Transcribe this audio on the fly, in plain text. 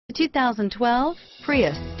2012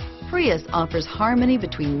 Prius. Prius offers harmony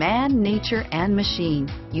between man, nature, and machine.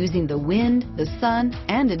 Using the wind, the sun,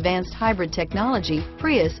 and advanced hybrid technology,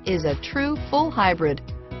 Prius is a true full hybrid.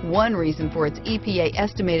 One reason for its EPA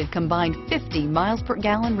estimated combined 50 miles per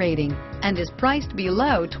gallon rating, and is priced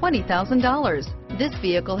below $20,000. This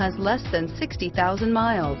vehicle has less than 60,000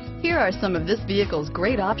 miles. Here are some of this vehicle's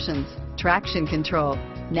great options: traction control,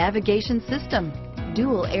 navigation system,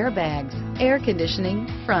 dual airbags, air conditioning,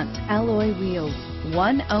 front alloy wheels,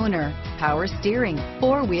 one owner, power steering,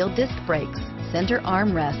 four-wheel disc brakes, center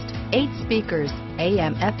armrest, 8 speakers,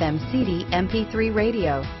 AM, FM, CD, MP3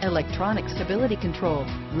 radio, electronic stability control,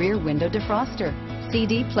 rear window defroster,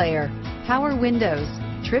 CD player, power windows,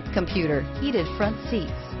 trip computer, heated front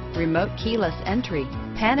seats, remote keyless entry,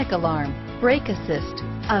 panic alarm, brake assist.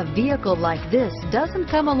 A vehicle like this doesn't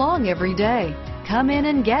come along every day. Come in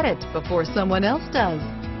and get it before someone else does.